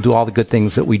we'll do all the good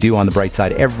things that we do on the bright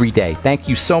side every day. Thank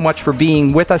you so much for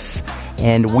being with us,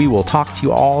 and we will talk to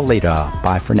you all later.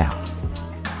 Bye for now.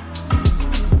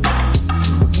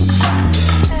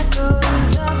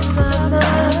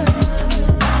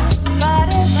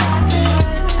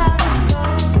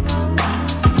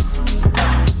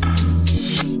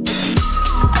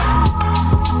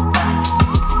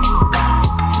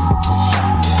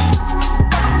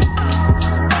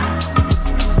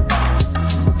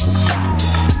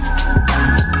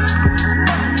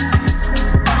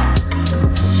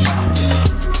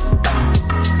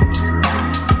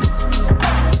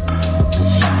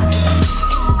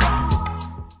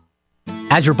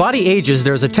 As your body ages,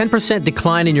 there's a 10%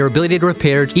 decline in your ability to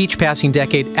repair each passing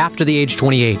decade after the age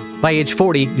 28. By age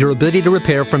 40, your ability to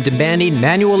repair from demanding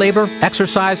manual labor,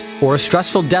 exercise, or a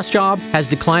stressful desk job has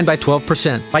declined by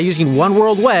 12%. By using One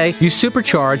World Whey, you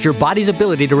supercharge your body's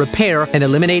ability to repair and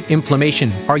eliminate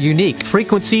inflammation. Our unique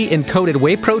frequency-encoded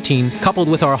whey protein, coupled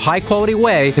with our high-quality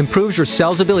whey, improves your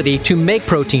cell's ability to make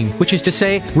protein, which is to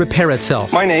say, repair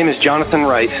itself. My name is Jonathan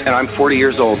Wright, and I'm 40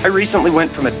 years old. I recently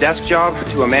went from a desk job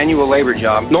to a manual labor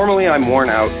job. Normally, I'm worn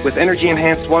out. With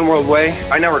energy-enhanced One World Whey,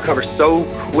 I now recover so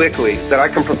quickly that I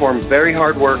can perform very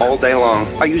hard work all day long.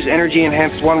 I use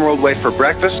energy-enhanced One World Whey for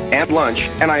breakfast and lunch,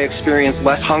 and I experience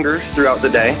less hunger throughout the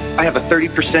day. I have a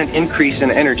 30% increase in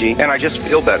energy, and I just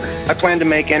feel better. I plan to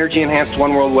make energy-enhanced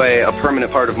One World Whey a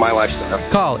permanent part of my lifestyle.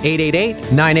 Call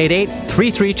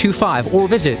 888-988-3325 or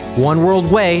visit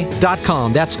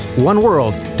oneworldwhey.com. That's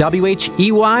oneworld,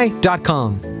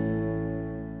 WHEY.com.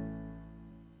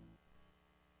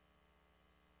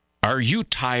 Are you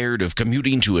tired of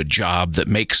commuting to a job that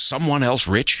makes someone else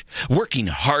rich, working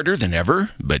harder than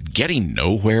ever, but getting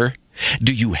nowhere?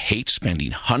 Do you hate spending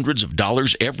hundreds of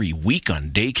dollars every week on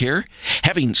daycare,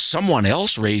 having someone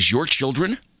else raise your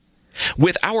children?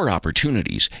 With our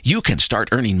opportunities, you can start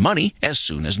earning money as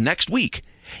soon as next week.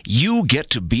 You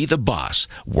get to be the boss,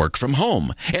 work from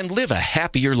home, and live a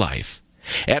happier life.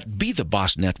 At Be the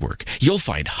Boss Network, you'll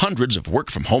find hundreds of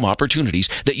work-from-home opportunities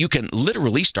that you can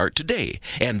literally start today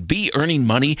and be earning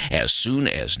money as soon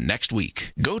as next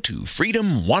week. Go to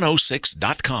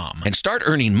freedom106.com and start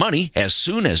earning money as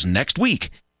soon as next week.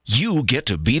 You get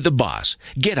to be the boss.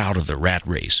 Get out of the rat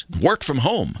race. Work from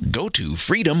home. Go to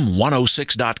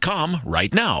freedom106.com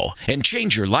right now and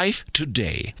change your life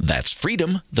today. That's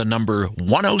freedom, the number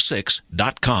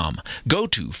 106.com. Go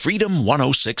to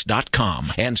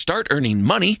freedom106.com and start earning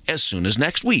money as soon as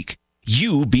next week.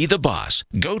 You be the boss.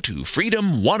 Go to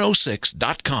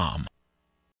freedom106.com.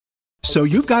 So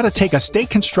you've got to take a state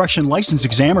construction license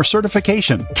exam or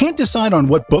certification. Can't decide on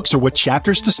what books or what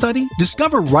chapters to study?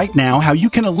 Discover right now how you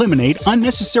can eliminate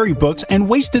unnecessary books and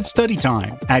wasted study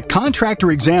time. At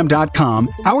contractorexam.com,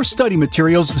 our study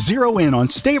materials zero in on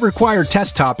state-required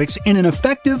test topics in an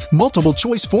effective,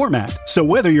 multiple-choice format. So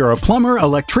whether you're a plumber,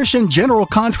 electrician, general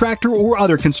contractor, or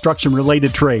other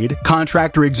construction-related trade,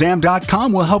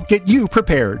 contractorexam.com will help get you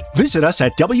prepared. Visit us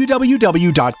at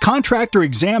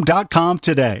www.contractorexam.com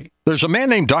today. There's a man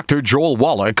named Dr. Joel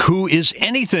Wallach who is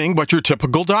anything but your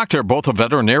typical doctor, both a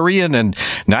veterinarian and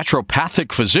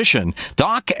naturopathic physician.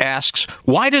 Doc asks,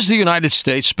 why does the United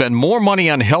States spend more money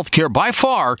on healthcare by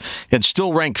far and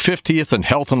still rank 50th in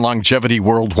health and longevity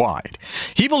worldwide?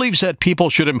 He believes that people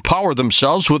should empower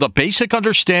themselves with a basic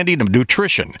understanding of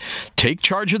nutrition, take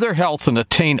charge of their health, and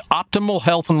attain optimal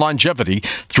health and longevity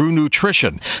through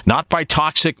nutrition, not by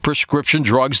toxic prescription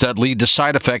drugs that lead to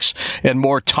side effects and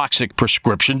more toxic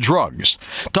prescription drugs.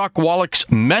 Doc Wallach's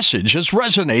message is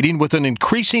resonating with an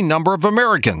increasing number of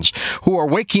Americans who are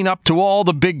waking up to all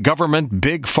the big government,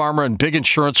 big pharma, and big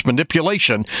insurance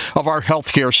manipulation of our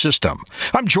healthcare system.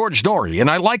 I'm George Norrie, and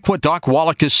I like what Doc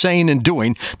Wallach is saying and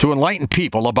doing to enlighten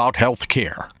people about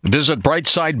healthcare. Visit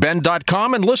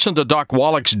brightsideben.com and listen to Doc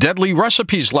Wallach's Deadly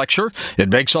Recipes lecture.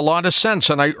 It makes a lot of sense,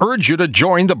 and I urge you to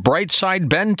join the Brightside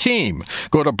Ben team.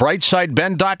 Go to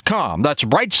brightsideben.com. That's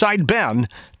brightsideben.com.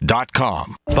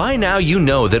 By now you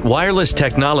know that wireless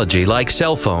technology like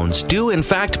cell phones do in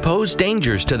fact pose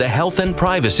dangers to the health and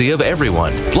privacy of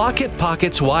everyone. Blockit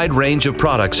Pocket's wide range of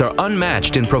products are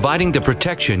unmatched in providing the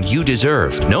protection you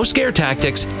deserve. No scare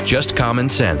tactics, just common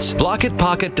sense.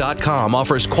 BlockitPocket.com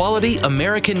offers quality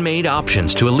American-made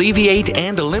options to alleviate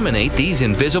and eliminate these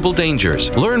invisible dangers.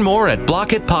 Learn more at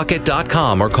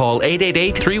BlockitPocket.com or call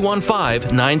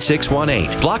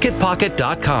 888-315-9618.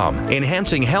 BlockitPocket.com,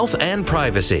 enhancing health and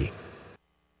privacy.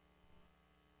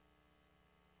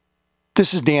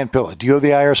 This is Dan Pilla. Do you owe the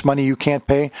IRS money you can't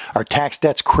pay? Are tax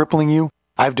debts crippling you?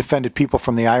 I've defended people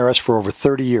from the IRS for over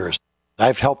 30 years.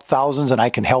 I've helped thousands, and I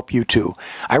can help you too.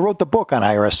 I wrote the book on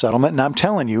IRS settlement, and I'm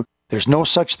telling you, there's no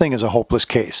such thing as a hopeless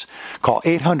case. Call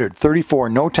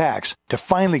 800-34-NO-TAX to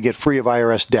finally get free of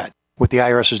IRS debt. With the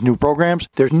IRS's new programs,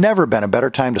 there's never been a better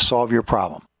time to solve your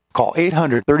problem. Call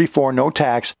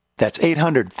 800-34-NO-TAX. That's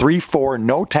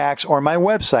 800-34-NO-TAX or my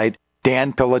website,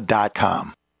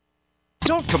 danpilla.com.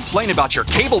 Don't complain about your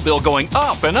cable bill going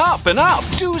up and up and up.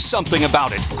 Do something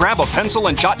about it. Grab a pencil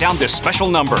and jot down this special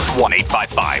number,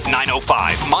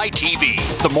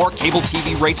 1-855-905-MY-TV. The more cable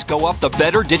TV rates go up, the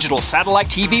better digital satellite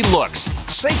TV looks.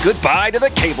 Say goodbye to the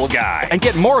cable guy and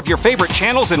get more of your favorite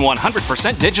channels in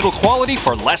 100% digital quality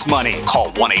for less money.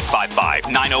 Call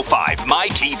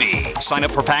 1-855-905-MY-TV. Sign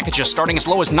up for packages starting as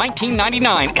low as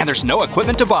 $19.99, and there's no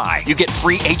equipment to buy. You get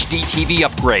free HD TV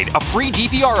upgrade, a free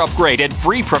DVR upgrade, and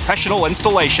free professional installation.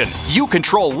 You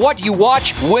control what you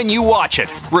watch when you watch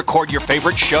it. Record your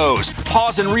favorite shows,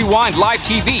 pause and rewind live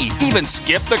TV, even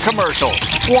skip the commercials.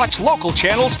 Watch local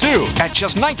channels too. At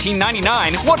just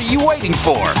 $19.99, what are you waiting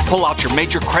for? Pull out your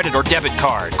major credit or debit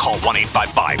card. Call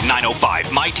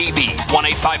 1-855-905-MY-TV.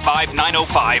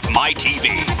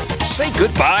 1-855-905-MY-TV. Say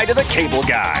goodbye to the cable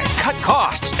guy. Cut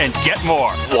costs and get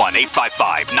more.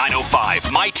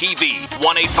 1-855-905-MY-TV.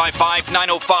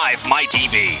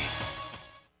 1-855-905-MY-TV.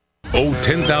 Owe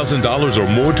 $10,000 or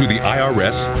more to the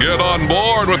IRS? Get on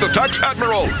board with the Tax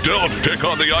Admiral. Don't pick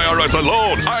on the IRS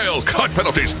alone. I'll cut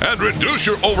penalties and reduce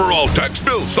your overall tax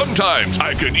bill. Sometimes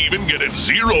I can even get it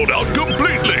zeroed out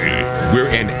completely. We're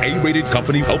an A-rated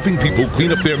company helping people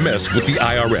clean up their mess with the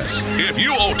IRS. If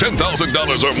you owe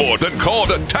 $10,000 or more, then call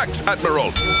the Tax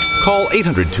Admiral. Call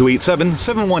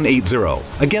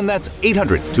 800-287-7180. Again, that's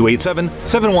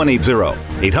 800-287-7180.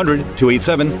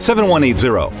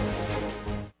 800-287-7180.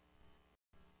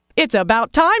 It's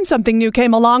about time something new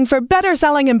came along for better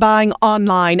selling and buying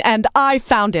online, and I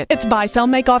found it. It's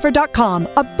buysellmakeoffer.com,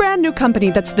 a brand new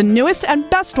company that's the newest and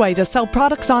best way to sell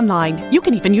products online. You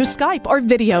can even use Skype or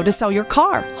video to sell your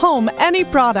car, home, any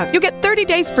product. You get 30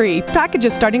 days free,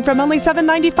 packages starting from only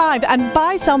 $7.95, and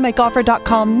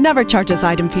buysellmakeoffer.com never charges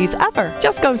item fees ever.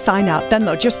 Just go sign up, then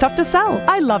load your stuff to sell.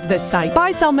 I love this site,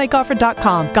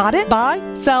 buysellmakeoffer.com. Got it?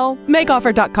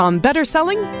 Buysellmakeoffer.com. Better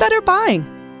selling, better buying.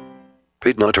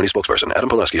 Paid non-attorney spokesperson Adam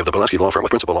Pulaski of the Pulaski Law Firm with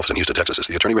principal office in Houston, Texas is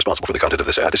the attorney responsible for the content of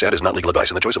this ad. This ad is not legal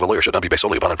advice, and the choice of a lawyer should not be based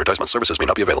solely upon advertisement. Services may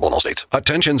not be available in all states.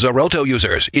 Attention Xarelto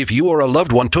users. If you or a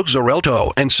loved one took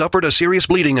Xarelto and suffered a serious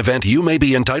bleeding event, you may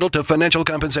be entitled to financial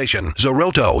compensation.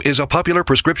 Xarelto is a popular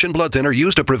prescription blood thinner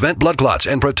used to prevent blood clots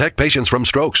and protect patients from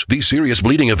strokes. These serious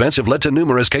bleeding events have led to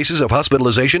numerous cases of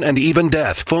hospitalization and even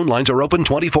death. Phone lines are open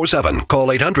 24/7.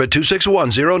 Call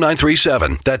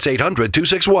 800-261-0937. That's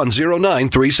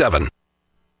 800-261-0937.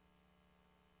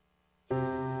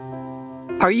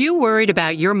 Are you worried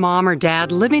about your mom or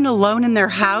dad living alone in their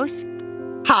house?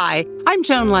 Hi, I'm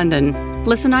Joan London.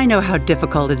 Listen, I know how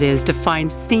difficult it is to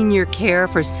find senior care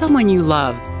for someone you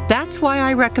love. That's why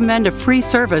I recommend a free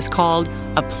service called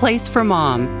A Place for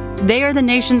Mom. They are the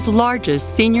nation's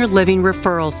largest senior living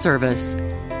referral service.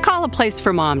 Call A Place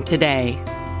for Mom today.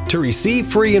 To receive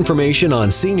free information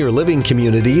on senior living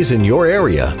communities in your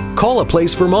area, call A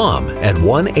Place for Mom at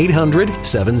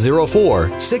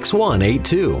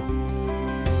 1-800-704-6182.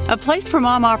 A Place for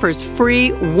Mom offers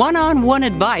free one-on-one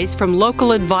advice from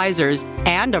local advisors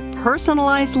and a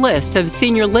personalized list of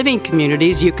senior living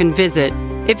communities you can visit.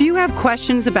 If you have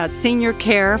questions about senior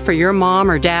care for your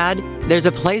mom or dad, there's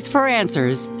a place for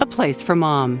answers, A Place for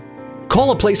Mom.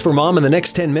 Call A Place for Mom in the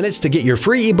next 10 minutes to get your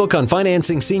free ebook on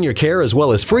financing senior care as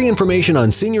well as free information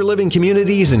on senior living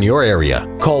communities in your area.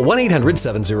 Call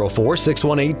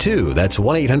 1-800-704-6182. That's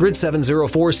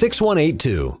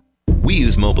 1-800-704-6182. We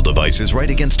use mobile devices right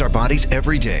against our bodies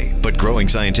every day, but growing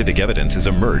scientific evidence has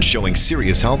emerged showing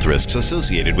serious health risks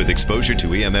associated with exposure to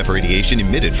EMF radiation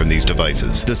emitted from these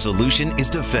devices. The solution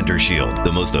is Defender Shield,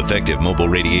 the most effective mobile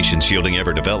radiation shielding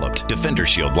ever developed. Defender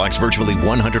Shield blocks virtually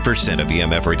 100% of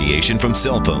EMF radiation from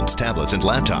cell phones, tablets, and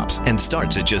laptops, and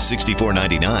starts at just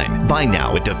 $64.99. Buy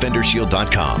now at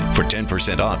DefenderShield.com. For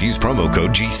 10% off, use promo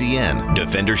code GCN.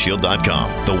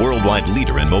 DefenderShield.com, the worldwide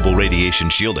leader in mobile radiation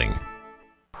shielding.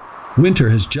 Winter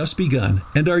has just begun,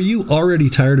 and are you already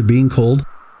tired of being cold?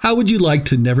 How would you like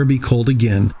to never be cold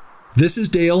again? This is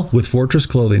Dale with Fortress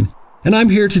Clothing, and I'm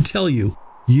here to tell you,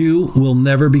 you will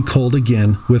never be cold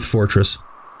again with Fortress.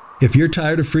 If you're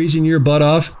tired of freezing your butt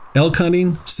off, elk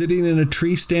hunting, sitting in a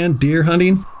tree stand, deer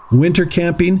hunting, winter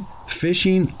camping,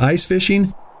 fishing, ice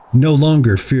fishing, no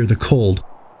longer fear the cold.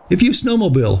 If you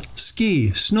snowmobile,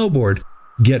 ski, snowboard,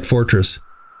 get Fortress.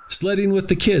 Sledding with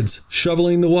the kids,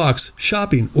 shoveling the walks,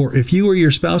 shopping, or if you or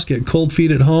your spouse get cold feet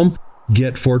at home,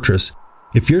 get Fortress.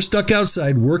 If you're stuck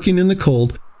outside working in the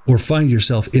cold or find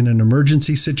yourself in an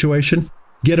emergency situation,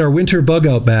 get our winter bug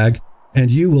out bag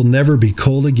and you will never be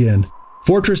cold again.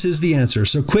 Fortress is the answer,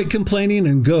 so quit complaining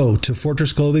and go to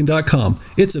fortressclothing.com.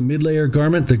 It's a mid-layer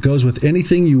garment that goes with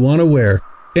anything you want to wear.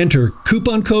 Enter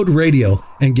coupon code RADIO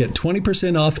and get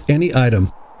 20% off any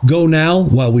item. Go now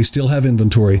while we still have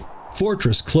inventory.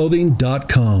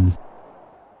 FortressClothing.com.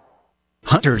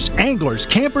 Hunters, anglers,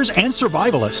 campers, and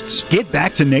survivalists. Get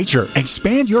back to nature.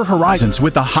 Expand your horizons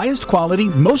with the highest quality,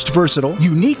 most versatile,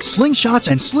 unique slingshots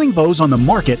and sling bows on the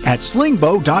market at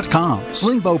slingbow.com.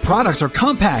 Sling bow products are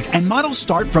compact and models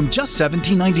start from just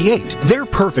 $17.98. They're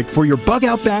perfect for your bug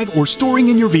out bag or storing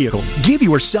in your vehicle. Give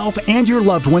yourself and your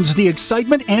loved ones the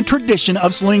excitement and tradition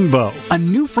of sling bow. A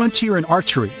new frontier in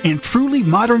archery and truly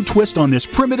modern twist on this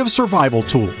primitive survival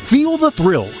tool. Feel the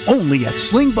thrill only at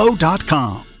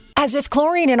slingbow.com. As if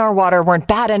chlorine in our water weren't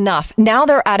bad enough, now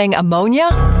they're adding ammonia?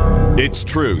 It's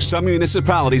true. Some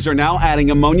municipalities are now adding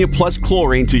ammonia plus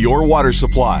chlorine to your water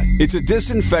supply. It's a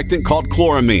disinfectant called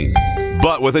chloramine.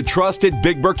 But with a trusted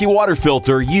Big Berkey water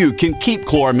filter, you can keep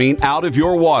chloramine out of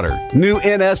your water. New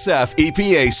NSF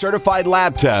EPA certified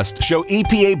lab tests show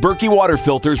EPA Berkey water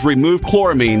filters remove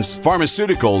chloramines,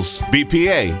 pharmaceuticals,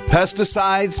 BPA,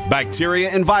 pesticides, bacteria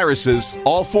and viruses,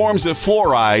 all forms of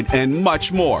fluoride, and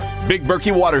much more. Big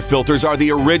Berkey water filters are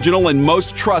the original and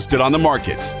most trusted on the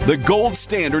market. The gold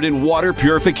standard in water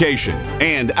purification.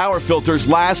 And our filters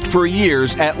last for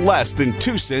years at less than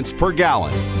 2 cents per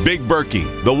gallon. Big Berkey,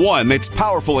 the one that's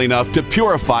powerful enough to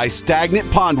purify stagnant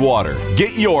pond water.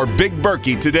 Get your Big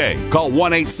Berkey today. Call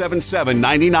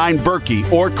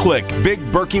 1-877-99-BERKEY or click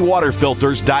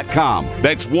BigBerkeyWaterFilters.com.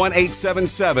 That's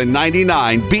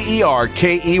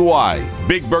 1-877-99-BERKEY.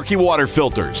 Big Berkey Water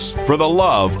Filters, for the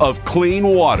love of clean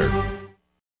water.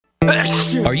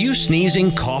 Are you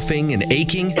sneezing, coughing, and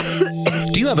aching?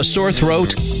 Do you have a sore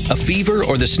throat, a fever,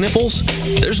 or the sniffles?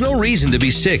 There's no reason to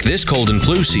be sick this cold and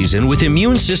flu season with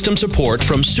immune system support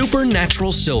from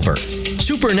Supernatural Silver.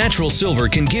 Supernatural Silver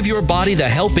can give your body the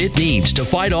help it needs to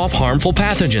fight off harmful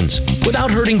pathogens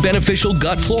without hurting beneficial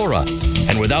gut flora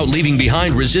and without leaving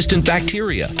behind resistant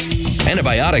bacteria.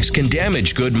 Antibiotics can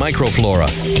damage good microflora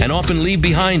and often leave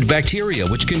behind bacteria,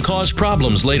 which can cause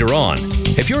problems later on.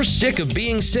 If you're sick of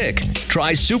being sick,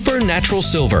 try Supernatural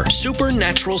Silver.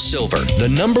 Supernatural Silver, the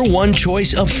 #1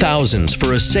 choice of thousands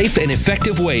for a safe and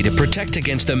effective way to protect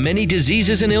against the many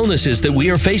diseases and illnesses that we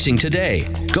are facing today.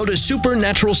 Go to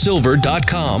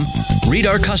supernaturalsilver.com, read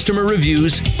our customer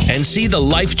reviews, and see the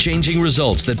life-changing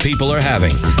results that people are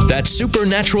having. That's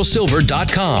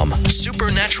supernaturalsilver.com.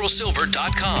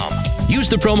 Supernaturalsilver.com. Use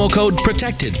the promo code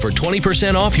PROTECTED for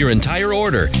 20% off your entire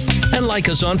order. And like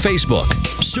us on Facebook.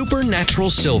 Supernatural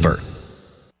Silver.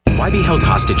 Why be held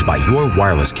hostage by your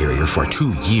wireless carrier for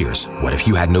 2 years? What if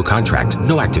you had no contract,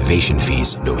 no activation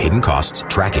fees, no hidden costs,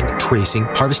 tracking, tracing,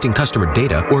 harvesting customer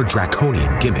data, or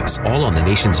draconian gimmicks, all on the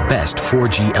nation's best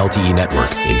 4G LTE network?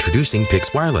 Introducing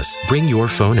Pix Wireless. Bring your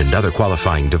phone and other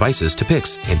qualifying devices to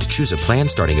Pix and choose a plan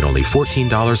starting at only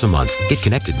 $14 a month. Get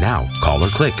connected now. Call or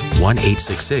click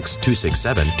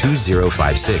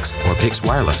 1-866-267-2056 or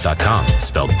pixwireless.com.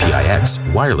 Spelled Pix,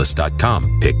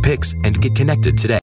 wireless.com. Pick Pix and get connected today.